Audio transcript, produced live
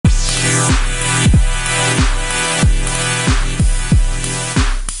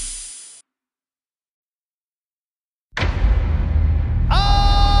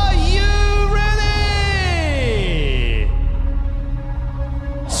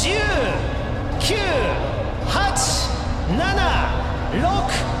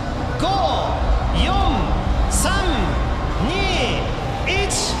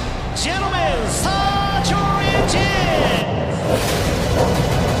Gentlemen, start your engine!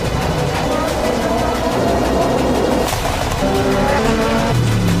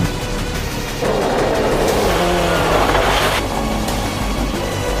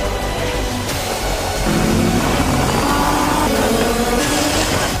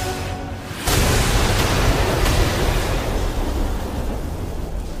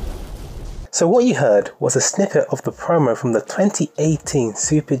 So what you heard was a snippet of the promo from the 2018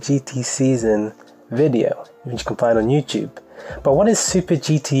 Super GT season video, which you can find on YouTube. But what is Super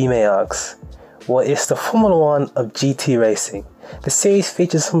GT, you may ask? Well, it's the Formula 1 of GT racing. The series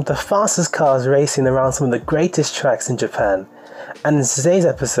features some of the fastest cars racing around some of the greatest tracks in Japan. And in today's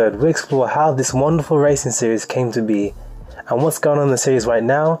episode, we'll explore how this wonderful racing series came to be, and what's going on in the series right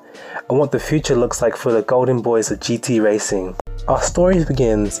now, and what the future looks like for the golden boys of GT racing. Our story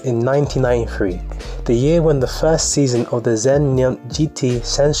begins in 1993, the year when the first season of the Zen Nyon GT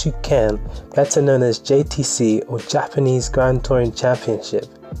Senshuken, better known as JTC or Japanese Grand Touring Championship.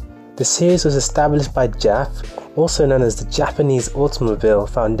 The series was established by JAF, also known as the Japanese Automobile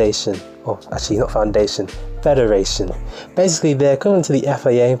Foundation, or actually not Foundation, Federation. Basically they're equivalent to the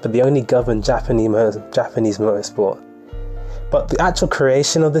FIA, but they only govern Japanese motorsport. But the actual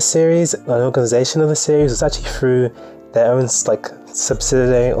creation of the series, an organization of the series, was actually through their own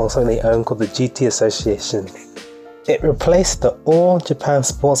subsidiary or something they own called the GT Association. It replaced the All Japan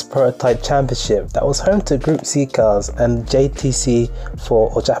Sports Prototype Championship that was home to Group C cars and JTC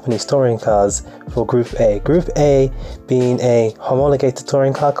or Japanese Touring cars for Group A. Group A being a homologated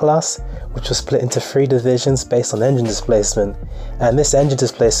touring car class, which was split into 3 divisions based on engine displacement, and this engine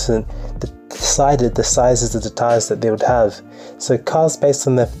displacement decided the sizes of the tyres that they would have. So the cars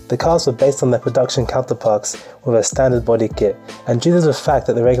were based on their production counterparts with a standard body kit, and due to the fact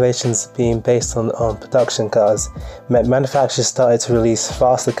that the regulations being based on production cars meant manufacturers started to release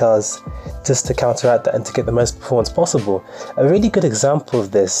faster cars just to counteract that and to get the most performance possible. A really good example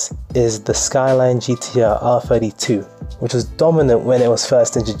of this is the Skyline GTR R32, which was dominant when it was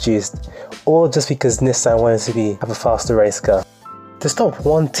first introduced, or just because Nissan wanted to have a faster race car. To stop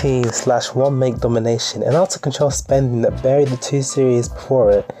one team/one make domination and out of control spending that buried the 2 series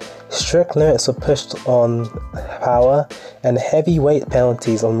before it, strict limits were pushed on power and heavy weight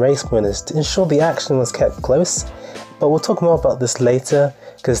penalties on race winners to ensure the action was kept close. But we'll talk more about this later,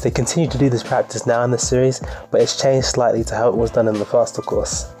 because they continue to do this practice now in the series, but it's changed slightly to how it was done in the past, of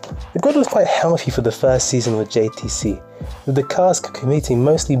course. The grid was quite healthy for the first season with JTC, with the cars competing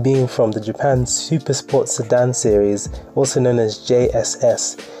mostly being from the Japan Super Sports Sedan series, also known as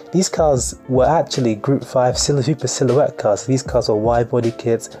JSS. These cars were actually Group 5 Super Silhouette cars. These cars were wide body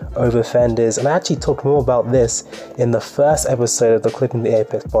kits, over fenders, and I actually talked more about this in the first episode of the Clipping the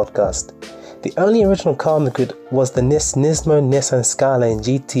Apex podcast. The only original car on the grid was the Nismo Nissan Skyline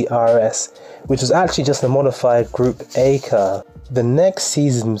GT RS, which was actually just a modified Group A car. The next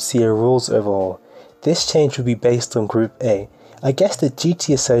season would see a rules overhaul. This change would be based on Group A. I guess the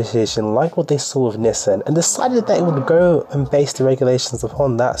GT Association liked what they saw with Nissan and decided that it would go and base the regulations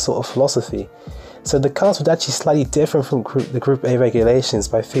upon that sort of philosophy. So the cars would actually slightly differ from the Group A regulations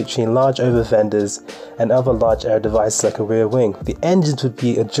by featuring large over fenders and other large air devices like a rear wing. The engines would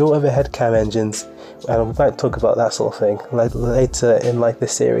be a dual overhead cam engines, and we might talk about that sort of thing later in the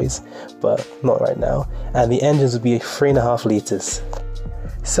series, but not right now. And the engines would be 3.5 litres.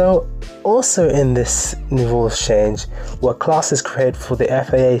 So also in this new rules change were classes created for the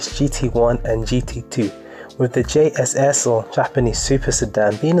FIA's GT1 and GT2, with the JSS or Japanese Super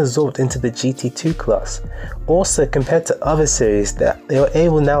Sedan being absorbed into the GT2 class. Also, compared to other series, they were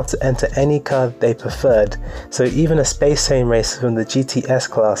able now to enter any car they preferred, so even a space sailing race from the GTS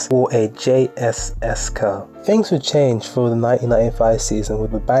class or a JSS car. Things would change for the 1995 season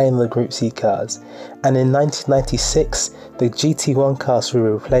with the banning of the Group C cars, and in 1996 the GT1 cars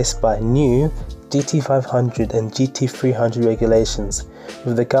were replaced by new GT500 and GT300 regulations,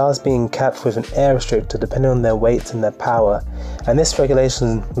 with the cars being capped with an air restrictor depending on their weight and their power, and this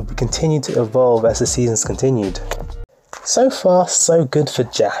regulation would continue to evolve as the seasons continued. So far, so good for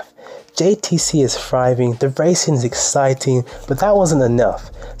JAF. JTC is thriving, the racing is exciting, but that wasn't enough.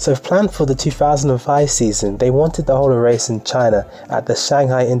 So planned for the 2005 season, they wanted to hold a race in China at the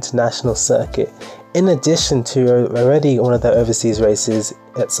Shanghai International Circuit, in addition to already one of their overseas races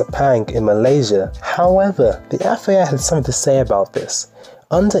at Sepang in Malaysia. However, the FIA had something to say about this.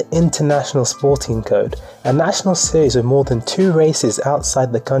 Under International Sporting Code, a national series with more than 2 races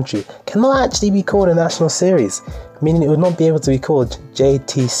outside the country cannot actually be called a national series, meaning it would not be able to be called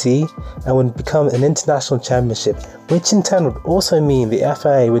JTC and would become an international championship, which in turn would also mean the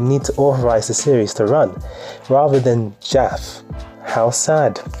FIA would need to authorise the series to run, rather than JAF. How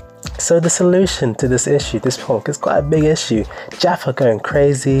sad. So the solution to this issue, this problem, is quite a big issue. JAF are going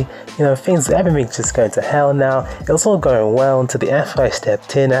crazy, everything's just going to hell now. It was all going well until the FIA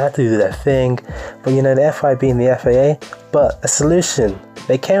stepped in, they had to do their thing. But the FIA being the FIA, but a solution.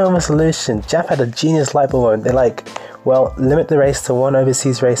 They came up with a solution. JAF had a genius light bulb moment. They're like, well, limit the race to 1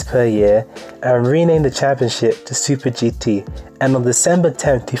 overseas race per year and rename the championship to Super GT. And on December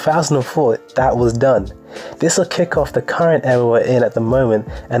 10th, 2004, that was done. This will kick off the current era we're in at the moment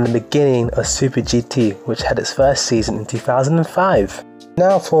and the beginning of Super GT, which had its first season in 2005.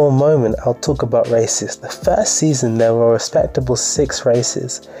 Now for a moment I'll talk about races. The first season there were a respectable 6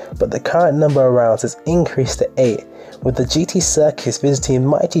 races, but the current number of rounds has increased to 8, with the GT circuits visiting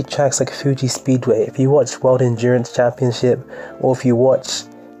mighty tracks like Fuji Speedway. If you watch World Endurance Championship, or if you watch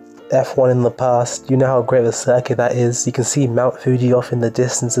F1 in the past, you know how great of a circuit that is. You can see Mount Fuji off in the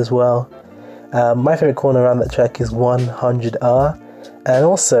distance as well. My favourite corner around that track is 100R, and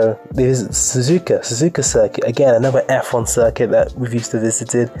also there's Suzuka circuit, again another F1 circuit that we've used to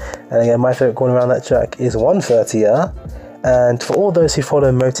visited, and again my favourite corner around that track is 130R. And for all those who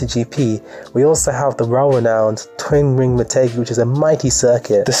follow MotoGP, we also have the well-renowned Twin Ring Motegi, which is a mighty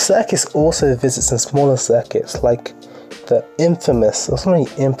circuit. The circus also visits some smaller circuits like the infamous, or it's not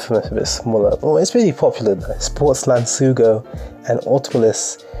really infamous, a bit smaller, but it's really popular though, Sportsland Sugo and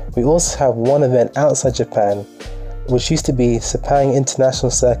Autopolis. We also have one event outside Japan, which used to be Sepang International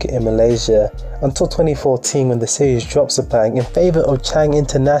Circuit in Malaysia, until 2014 when the series dropped Sepang in favour of Chang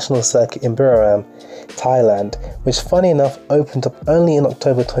International Circuit in Buriram, Thailand, which funny enough opened up only in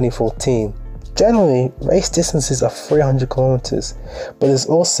October 2014. Generally, race distances are 300 kilometers, but there's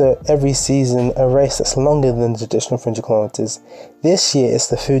also every season a race that's longer than the traditional 300 kilometers. This year it's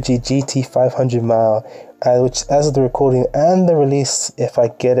the Fuji GT 500 mile, which as of the recording and the release, if I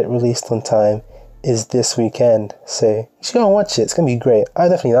get it released on time, is this weekend. So you should go and watch it, it's going to be great. I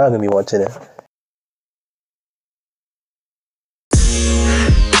definitely know I'm going to be watching it.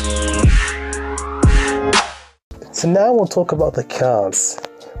 So now we'll talk about the cars.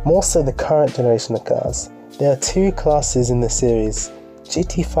 More so the current generation of cars. There are 2 classes in the series,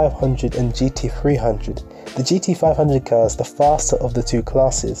 GT500 and GT300. The GT500 car is the faster of the 2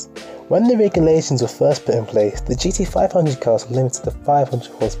 classes. When the regulations were first put in place, the GT500 cars were limited to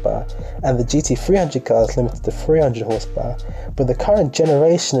 500 horsepower and the GT300 cars limited to 300 horsepower, but the current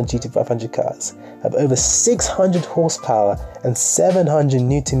generation of GT500 cars have over 600 horsepower and 700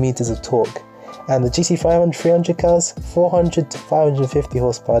 Newton meters of torque. And the GT500 300 cars, 400 to 550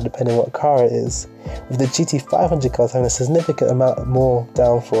 horsepower depending what car it is, with the GT500 cars having a significant amount more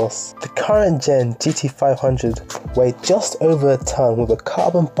downforce. The current gen GT500 weighed just over a ton with a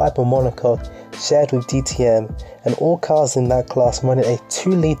carbon fiber monocoque shared with DTM, and all cars in that class running a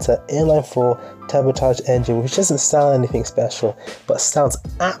 2-litre inline-4 turbocharged engine, which doesn't sound anything special, but sounds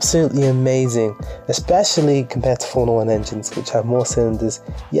absolutely amazing, especially compared to Formula 1 engines, which have more cylinders,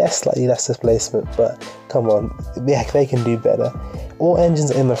 yes, slightly less displacement, but come on, they can do better. All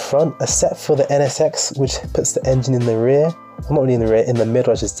engines are in the front, except for the NSX, which puts the engine in the rear. Well, not really in the rear, in the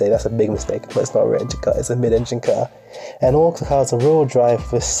middle I should say, that's a big mistake, but it's not a rear engine car, it's a mid-engine car. And all cars are rear-wheel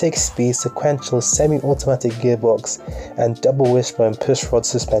drive with 6-speed sequential semi-automatic gearbox and double wishbone push-rod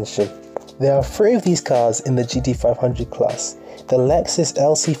suspension. There are 3 of these cars in the GT500 class. The Lexus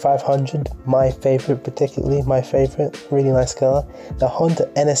LC500, my favourite, really nice car. The Honda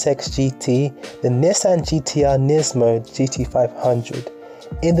NSX GT, the Nissan GT-R Nismo GT500.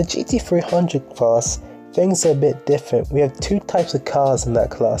 In the GT300 class, things are a bit different. We have 2 types of cars in that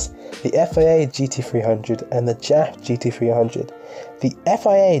class, the FIA GT300 and the JAF GT300. The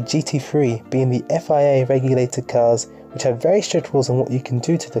FIA GT3 being the FIA regulated cars, which have very strict rules on what you can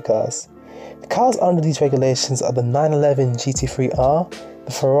do to the cars. The cars under these regulations are the 911 GT3R,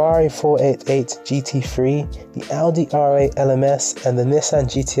 the Ferrari 488 GT3, the Audi R8 LMS, and the Nissan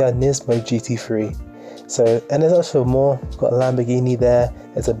GT-R Nismo GT3. So, and there's also more. We've got a Lamborghini there,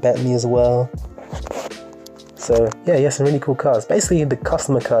 there's a Bentley as well. So yeah, some really cool cars. Basically the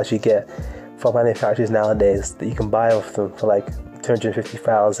customer cars you get from manufacturers nowadays that you can buy off them for like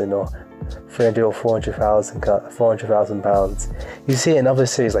 250,000 or 300 or 400,000 pounds. You see it in other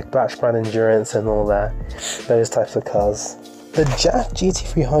series like Black Brand Endurance and all that, those types of cars. The JAF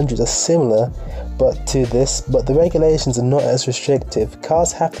GT300s are similar but the regulations are not as restrictive.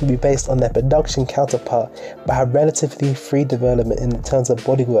 Cars have to be based on their production counterpart but have relatively free development in terms of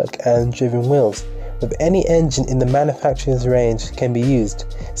bodywork and driven wheels. With any engine in the manufacturer's range can be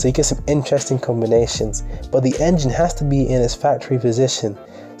used, so you get some interesting combinations, but the engine has to be in its factory position,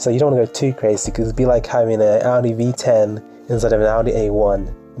 so you don't want to go too crazy because it'd be like having an Audi V10 instead of an Audi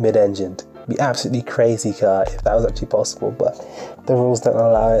A1 mid-engined. Be absolutely crazy car if that was actually possible, but the rules don't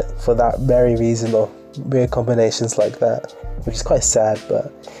allow it for that very reason, or weird combinations like that, which is quite sad,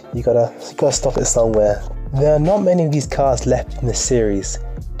 but you gotta stop it somewhere. There are not many of these cars left in the series.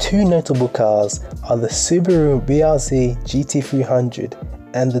 Two notable cars are the Subaru BRZ GT300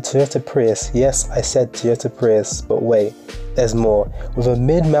 and the Toyota Prius. Yes, I said Toyota Prius, but wait, there's more. With a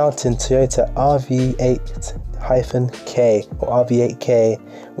mid-mountain Toyota RV8-K or RV8K,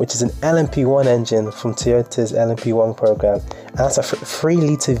 which is an LMP1 engine from Toyota's LMP1 program, and that's a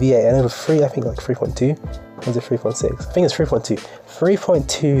 3-litre V8, and I think like 3.2, or is it 3.6? I think it's 3.2.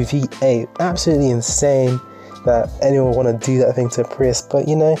 3.2 V8, absolutely insane that anyone would want to do that thing to a Prius, but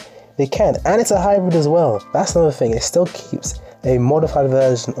you know, they can, and it's a hybrid as well. That's another thing, it still keeps a modified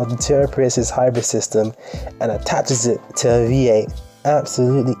version of the Toyota Prius's hybrid system and attaches it to a V8.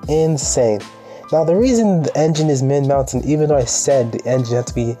 Absolutely insane. Now, the reason the engine is mid-mountain, even though I said the engine had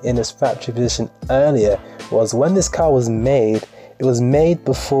to be in its factory position earlier, was when this car was made, it was made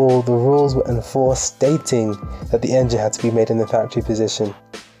before the rules were enforced stating that the engine had to be made in the factory position.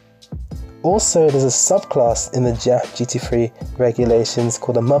 Also, there's a subclass in the JAF GT3 regulations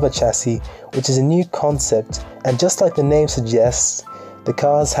called a mother chassis, which is a new concept, and just like the name suggests, the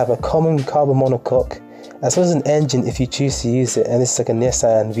cars have a common carbon monocoque, as well as an engine if you choose to use it, and this is like a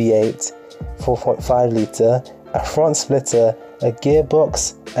Nissan V8 4.5 litre, a front splitter, a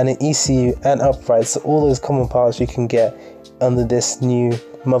gearbox, and an ECU and uprights, so all those common parts you can get under this new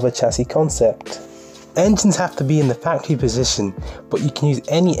mother chassis concept. Engines have to be in the factory position, but you can use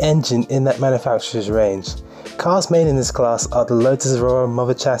any engine in that manufacturer's range. Cars made in this class are the Lotus Aurora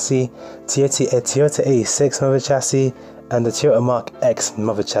mother chassis, Toyota 86 mother chassis, and the Toyota Mark X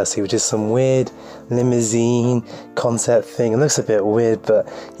mother chassis, which is some weird limousine concept thing. It looks a bit weird, but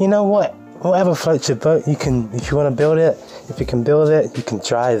you know what? Whatever floats your boat, you can, if you want to build it, if you can build it, you can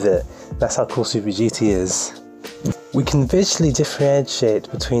drive it. That's how cool Super GT is. We can visually differentiate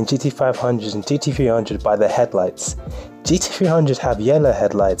between GT500s and GT300 by their headlights. GT300 have yellow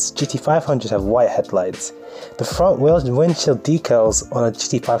headlights, GT500 have white headlights. The front windshield decals on a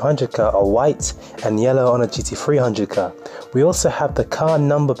GT500 car are white and yellow on a GT300 car. We also have the car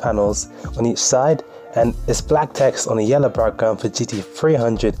number panels on each side, and it's black text on a yellow background for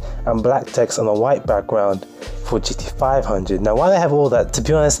GT300 and black text on a white background for GT500. Now, why they have all that, to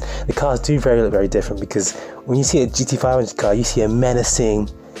be honest, the cars do look very different, because when you see a GT500 car, you see a menacing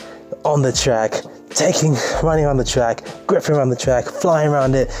on the track, running around the track, gripping around the track, flying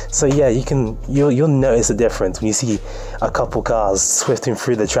around it. So yeah, you'll notice a difference when you see a couple cars swifting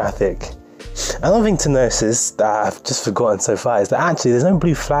through the traffic. Another thing to notice that I've just forgotten so far is that actually there's no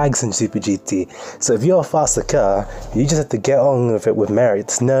blue flags in Super GT. So if you're a faster car, you just have to get on with it with merit.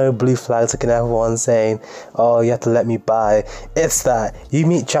 There's no blue flags like everyone saying, oh, you have to let me by. It's that you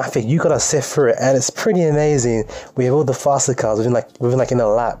meet traffic, you gotta sift through it, and it's pretty amazing. We have all the faster cars within like in a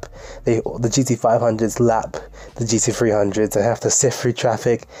lap. The GT500s lap the GT300s and have to sift through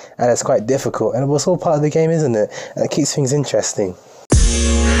traffic, and it's quite difficult. And it's all part of the game, isn't it? And it keeps things interesting.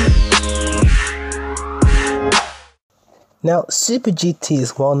 Now, Super GT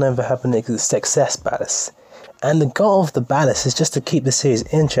is well known for having a success ballast, and the goal of the ballast is just to keep the series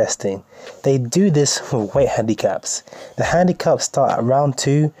interesting. They do this with weight handicaps. The handicaps start at round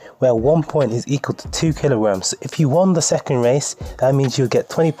 2, where 1 point is equal to 2 kilograms. So if you won the second race, that means you'll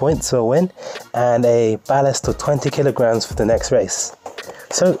get 20 points for a win, and a ballast of 20 kilograms for the next race.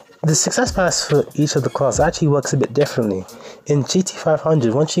 So the success ballast for each of the classes actually works a bit differently. In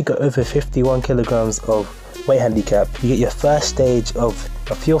GT500, once you go over 51 kilograms of weight handicap, you get your first stage of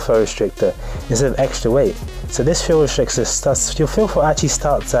a fuel flow restrictor instead of extra weight. So this fuel restrictor your fuel flow actually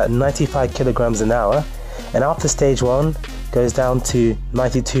starts at 95 kilograms an hour, and after stage 1 goes down to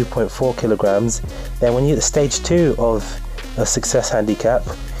 92.4 kilograms. Then when you get to stage 2 of a success handicap,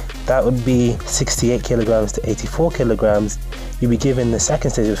 that would be 68 kilograms to 84 kilograms. You'll be given the second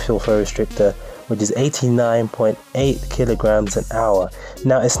stage of fuel flow restrictor, which is 89.8 kilograms an hour.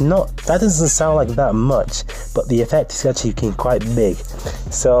 Now, that doesn't sound like that much, but the effect is actually quite big.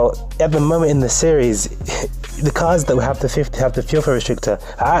 So at the moment in the series, the cars that have the fuel flow restrictor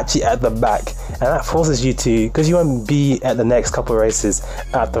are actually at the back, and that forces you to, because you won't be at the next couple of races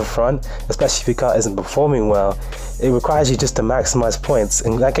at the front, especially if your car isn't performing well. It requires you just to maximize points,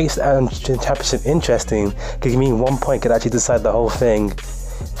 and that makes the championship interesting, because you mean 1 point could actually decide the whole thing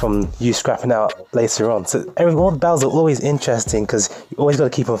from you scrapping out later on. So all the battles are always interesting, because you always got to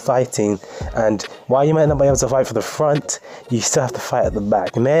keep on fighting, and while you might not be able to fight for the front, you still have to fight at the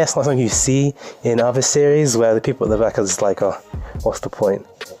back. And maybe that's not something you see in other series where the people at the back are just like, oh, what's the point?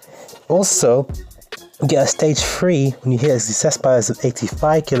 Also, you get a stage 3 when you hit a success bias of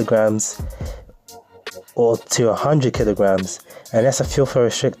 85 kilograms or to 100 kilograms, and that's a fuel flow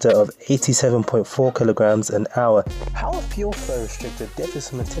restrictor of 87.4 kilograms an hour. How a fuel flow restrictor differs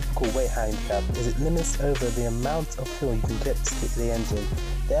from a typical weight handicap is it limits over the amount of fuel you can get to the engine,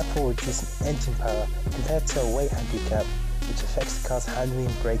 therefore reducing engine power compared to a weight handicap, which affects the car's handling,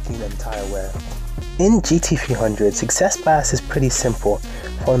 braking and tyre wear. In GT300, success bias is pretty simple,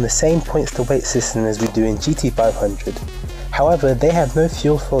 following the same points to weight system as we do in GT500. However, they have no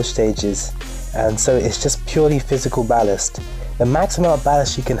fuel flow stages, and so it's just purely physical ballast. The max amount of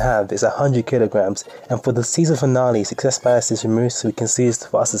ballast you can have is 100 kilograms, and for the season finale, success bias is removed so we can see the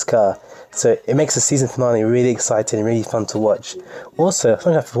fastest car. So it makes the season finale really exciting and really fun to watch. Also,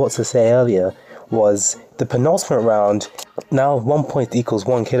 something I forgot to say earlier was the penultimate round, now 1 point equals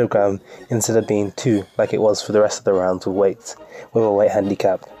 1 kilogram instead of being 2 like it was for the rest of the rounds with a weight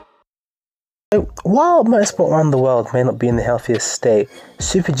handicap. So, while motorsport around the world may not be in the healthiest state,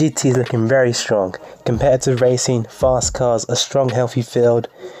 Super GT is looking very strong. Competitive racing, fast cars, a strong healthy field.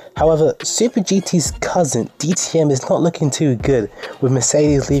 However, Super GT's cousin, DTM, is not looking too good, with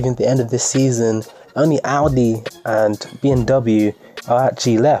Mercedes leaving at the end of this season. Only Audi and BMW are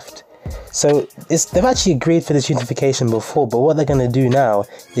actually left. So they've actually agreed for this unification before, but what they're going to do now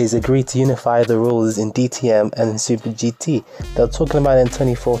is agree to unify the rules in DTM and in Super GT. They were talking about it in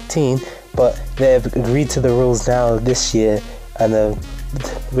 2014, but they've agreed to the rules now this year, and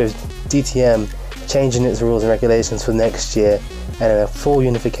with DTM changing its rules and regulations for next year, and a full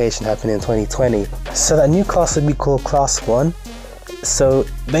unification happening in 2020. So that new class would be called Class 1. So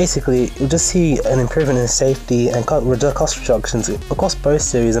basically, you'll just see an improvement in safety and cost reductions across both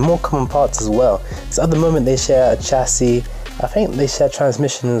series and more common parts as well. So at the moment they share a chassis, I think they share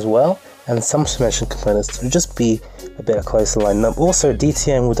transmission as well, and some suspension components. It would just be a bit closer lined up. Also,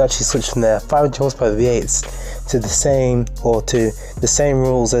 DTM would actually switch from their 500 horsepower V8s to the same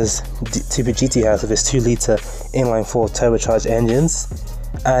rules as Super GT has with its 2-litre inline-4 turbocharged engines.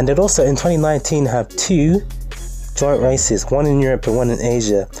 And it also in 2019 have 2 joint races, one in Europe and one in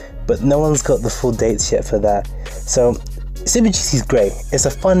Asia, but no one's got the full dates yet for that. So Super GT is great. It's a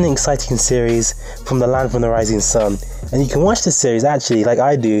fun and exciting series from the land from the rising sun, and you can watch the series actually like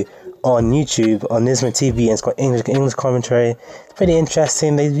I do on YouTube on Nismo TV, and it's got English commentary. It's pretty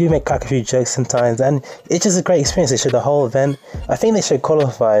interesting. They do make quite a few jokes sometimes, and it's just a great experience. They showed the whole event. I think they showed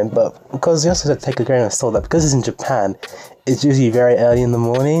qualifying, but because you also have to take a grain of salt that because it's in Japan, it's usually very early in the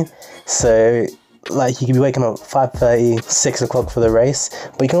morning, so like you can be waking up at 5:30, 6 o'clock for the race,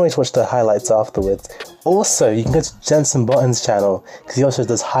 but you can always watch the highlights afterwards. Also, you can go to Jenson Button's channel, because he also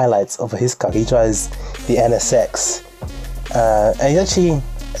does highlights of his car. He drives the NSX, and he's actually,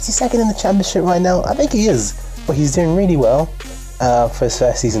 is he second in the championship right now? I think he is, but he's doing really well for his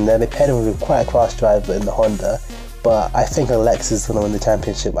first season there. They paired him with quite a fast driver in the Honda, but I think Alex is going to win the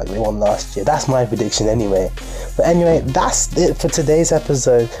championship like they won last year. That's my prediction anyway. But anyway, that's it for today's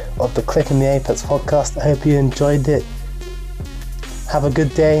episode of the Clipping the Apex podcast. I hope you enjoyed it. Have a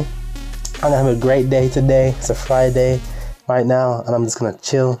good day. I'm going to have a great day today. It's a Friday right now, and I'm just going to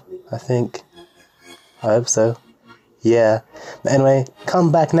chill, I think. I hope so. Yeah. But anyway,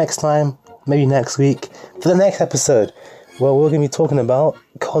 come back next time, maybe next week, for the next episode, where we're going to be talking about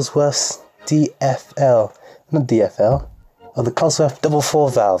Cosworth's DFL. Not DFL, or the Cosworth double 4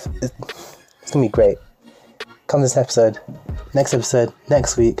 valve. It's gonna be great. Come this episode,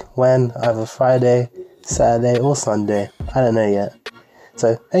 next week, when? Either Friday, Saturday, or Sunday. I don't know yet.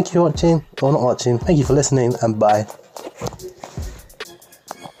 So, thank you for watching, or not watching, thank you for listening, and bye.